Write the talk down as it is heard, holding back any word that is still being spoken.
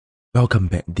Welcome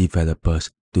back,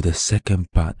 developers, to the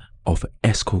second part of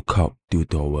Xcode Cloud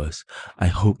tutorials. I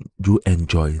hope you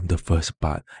enjoyed the first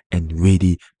part and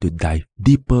ready to dive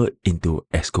deeper into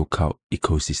Xcode Cloud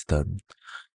ecosystem.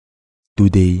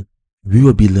 Today, we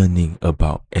will be learning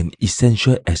about an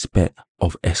essential aspect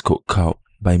of Xcode Cloud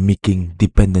by making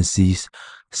dependencies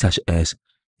such as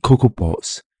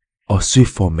Cocoapods or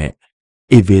SwiftFormat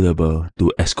available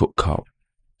to Xcode Cloud,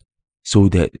 so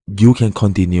that you can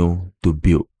continue to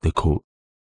build the code.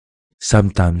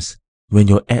 Sometimes, when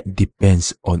your app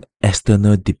depends on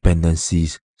external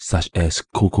dependencies such as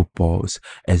Cocoapods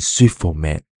and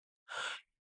SwiftFormat,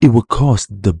 it will cause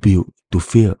the build to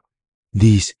fail.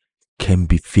 This can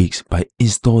be fixed by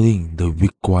installing the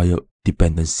required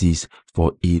dependencies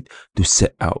for it to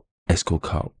set out Xcode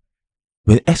Cloud.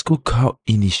 When Xcode Cloud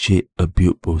initiates a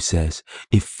build process,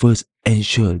 it first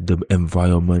ensures the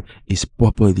environment is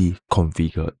properly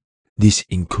configured. This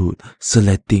includes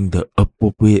selecting the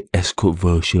appropriate Xcode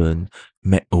version,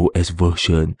 macOS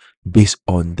version based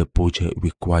on the project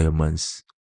requirements.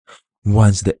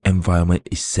 Once the environment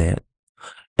is set,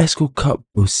 Xcode Cloud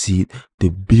proceeds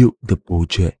to build the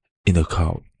project in the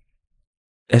cloud.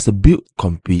 As the build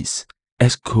completes,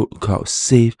 Xcode Cloud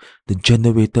saves the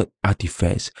generated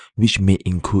artifacts, which may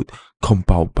include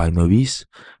compiled binaries,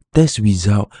 test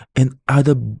results, and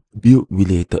other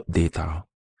build-related data.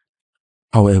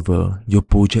 However, your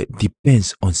project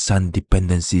depends on some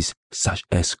dependencies such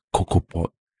as CocoaPod.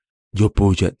 Your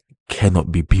project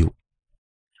cannot be built.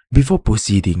 Before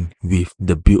proceeding with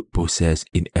the build process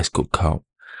in Xcode Cloud,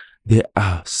 there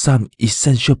are some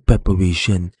essential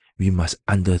preparation we must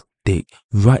undertake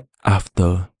right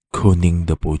after cloning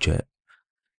the project.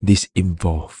 This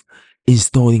involves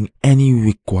installing any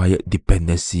required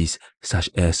dependencies such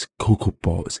as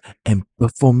CocoaPods and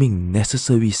performing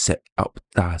necessary setup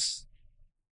tasks.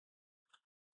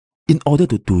 In order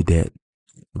to do that,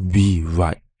 we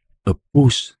write a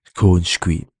post-clone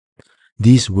script.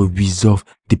 This will resolve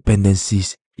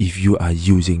dependencies if you are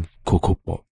using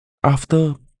CocoaPod.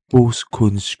 After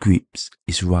post-clone scripts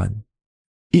is run,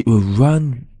 it will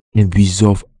run and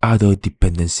resolve other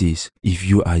dependencies if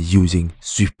you are using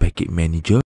Swift Package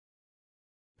Manager.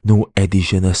 No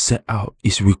additional setup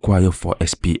is required for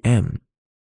SPM,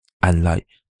 unlike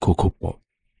CocoaPod.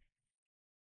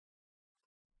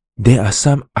 There are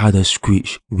some other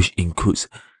scripts which includes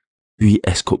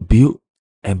pre-Xcode build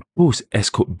and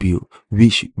post-Xcode build,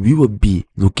 which we will be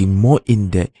looking more in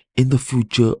depth in the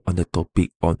future on the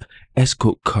topic on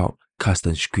Xcode Cloud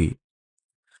custom script.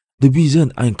 The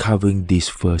reason I'm covering this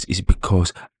first is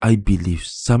because I believe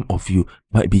some of you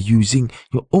might be using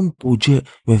your own project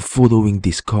when following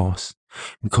this course.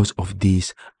 Because of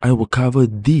this, I will cover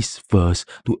this first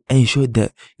to ensure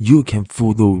that you can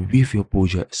follow with your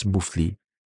project smoothly.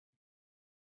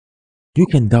 You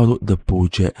can download the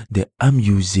project that I'm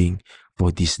using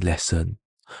for this lesson,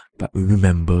 but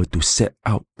remember to set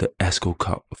out the Xcode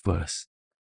Cloud first.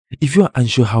 If you are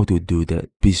unsure how to do that,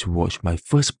 please watch my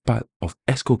first part of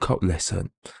Xcode Cloud lesson.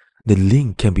 The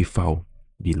link can be found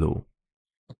below.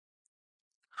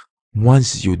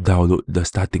 Once you download the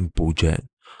starting project,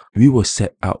 we will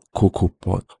set out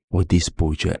CocoaPod for this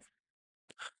project.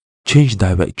 Change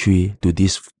directory to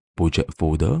this project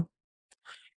folder.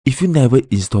 If you never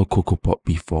installed CocoaPod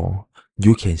before,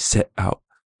 you can set out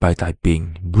by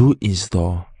typing root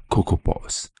install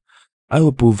CocoaPods. I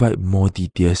will provide more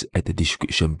details at the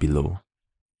description below.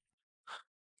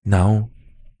 Now,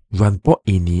 run pod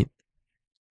init,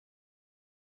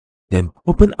 then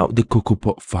open out the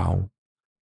CocoaPod file.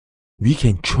 We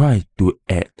can try to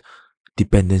add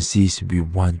dependencies we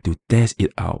want to test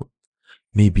it out.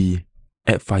 Maybe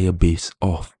add Firebase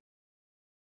off.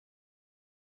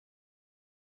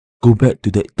 Go back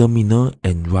to the terminal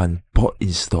and run pod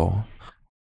install.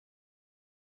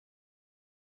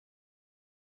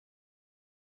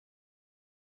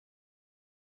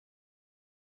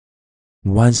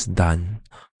 Once done,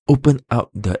 open up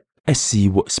the SC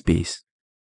workspace.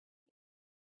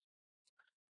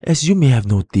 As you may have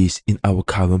noticed in our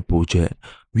current project,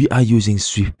 we are using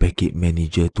Swift Package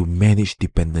Manager to manage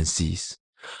dependencies.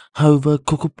 However,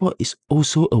 CocoaPod is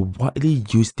also a widely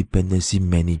used dependency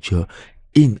manager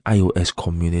in iOS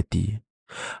community.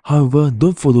 However,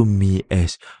 don't follow me,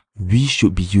 as we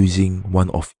should be using one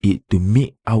of it to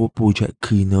make our project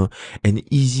cleaner and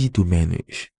easy to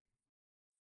manage.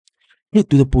 Head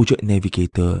to the project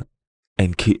navigator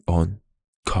and click on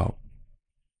Cloud.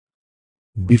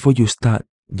 Before you start,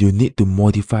 you need to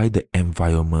modify the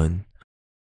environment,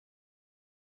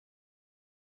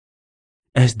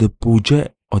 as the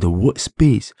project or the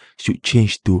workspace should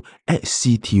change to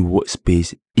Xct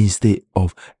workspace instead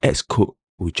of Xcode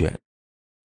project.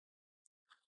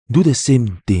 Do the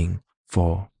same thing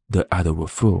for the other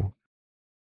workflow.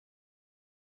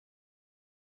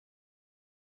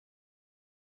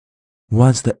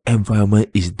 Once the environment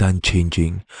is done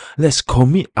changing, let's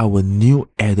commit our new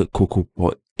added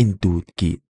CocoaPod into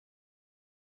Git.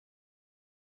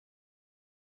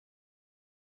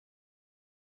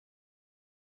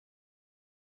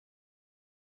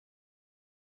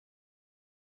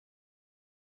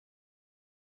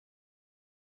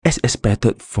 As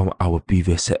expected from our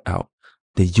previous setup,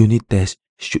 the unit test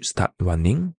should start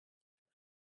running.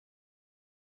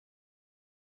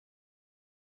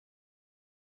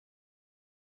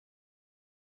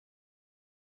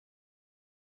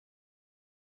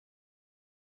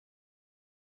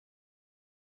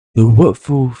 The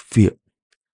workflow field.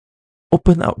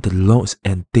 Open up the logs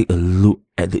and take a look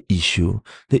at the issue.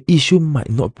 The issue might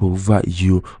not provide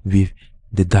you with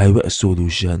the direct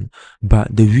solution,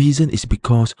 but the reason is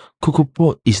because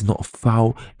CocoaPod is not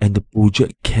found and the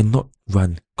project cannot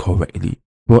run correctly.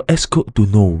 For Xcode to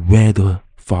know where the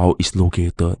file is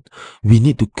located, we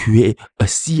need to create a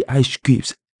CI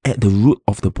script at the root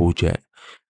of the project.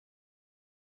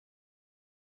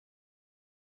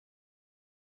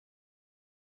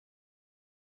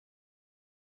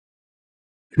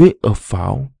 Create a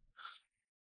file,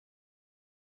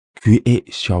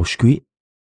 create shell script,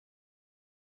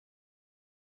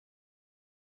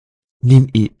 name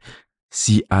it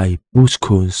CI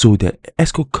postcode so that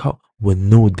Xcode Cloud will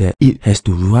know that it has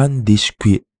to run this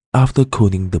script after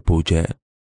coding the project.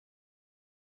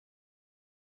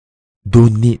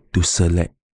 Don't need to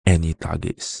select any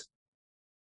targets.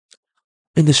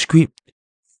 In the script,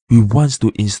 we want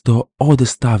to install all the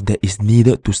stuff that is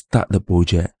needed to start the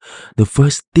project. The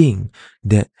first thing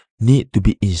that need to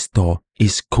be installed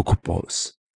is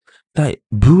Cocoapods. Type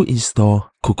brew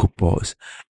install Cocoapods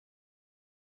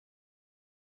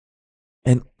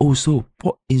and also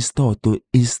port install to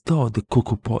install the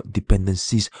CocoaPod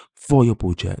dependencies for your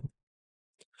project.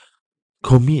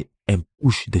 Commit and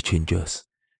push the changes.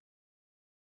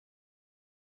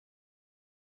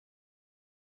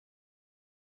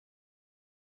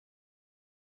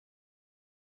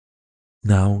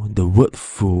 Now the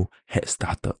workflow had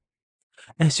started.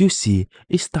 As you see,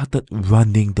 it started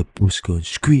running the postcode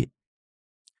script.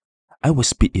 I will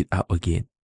speed it up again.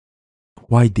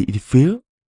 Why did it fail?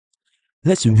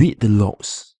 Let's read the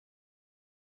logs.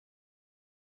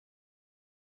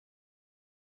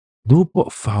 No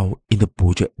port file in the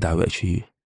project directory.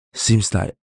 Seems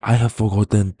like I have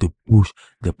forgotten to push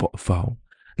the port file.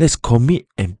 Let's commit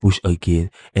and push again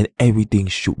and everything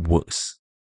should work.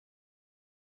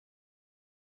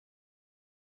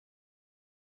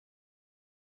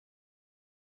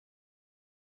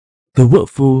 The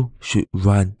workflow should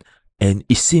run and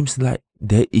it seems like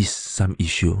there is some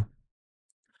issue.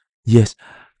 Yes,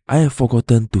 I have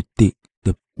forgotten to take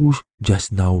the push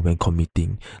just now when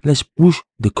committing. Let's push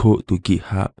the code to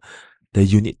GitHub. The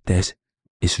unit test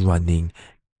is running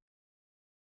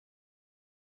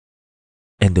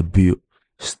and the build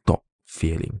stopped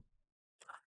failing.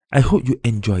 I hope you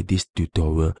enjoyed this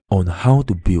tutorial on how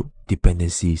to build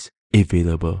dependencies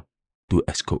available to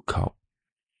Xcode Cloud.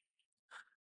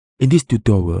 In this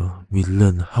tutorial, we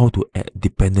learn how to add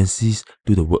dependencies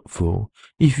to the workflow.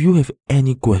 If you have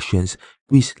any questions,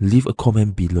 please leave a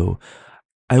comment below.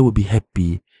 I will be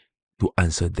happy to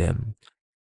answer them.